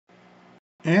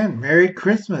And Merry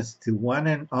Christmas to one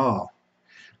and all.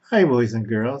 Hi, boys and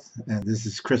girls. And this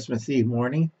is Christmas Eve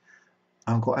morning.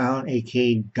 Uncle Alan,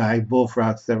 aka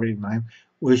Diebulfrog79,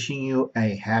 wishing you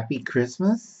a happy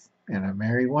Christmas and a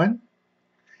merry one.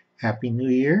 Happy New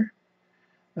Year.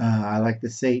 I like to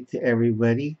say to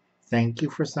everybody, thank you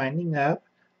for signing up.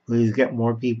 Please get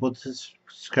more people to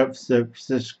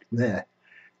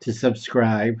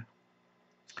subscribe.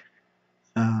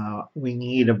 We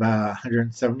need about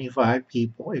 175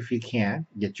 people. If you can,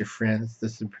 get your friends to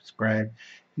subscribe.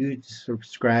 You to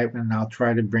subscribe, and I'll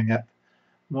try to bring up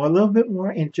a little bit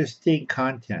more interesting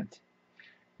content.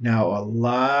 Now, a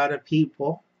lot of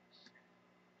people,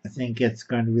 I think it's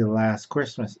going to be the last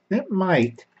Christmas. It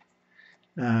might.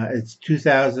 It's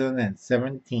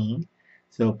 2017,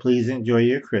 so please enjoy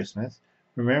your Christmas.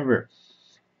 Remember,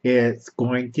 it's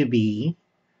going to be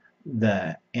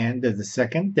the end of the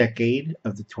second decade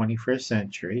of the 21st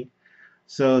century.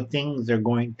 So things are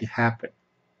going to happen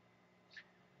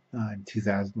in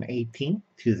 2018,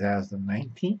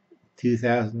 2019,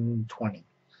 2020.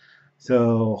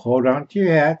 So hold on to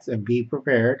your hats and be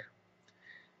prepared.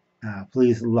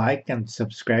 Please like and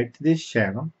subscribe to this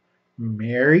channel.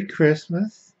 Merry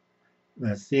Christmas.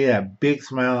 Let's see that big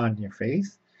smile on your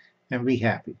face and be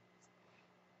happy.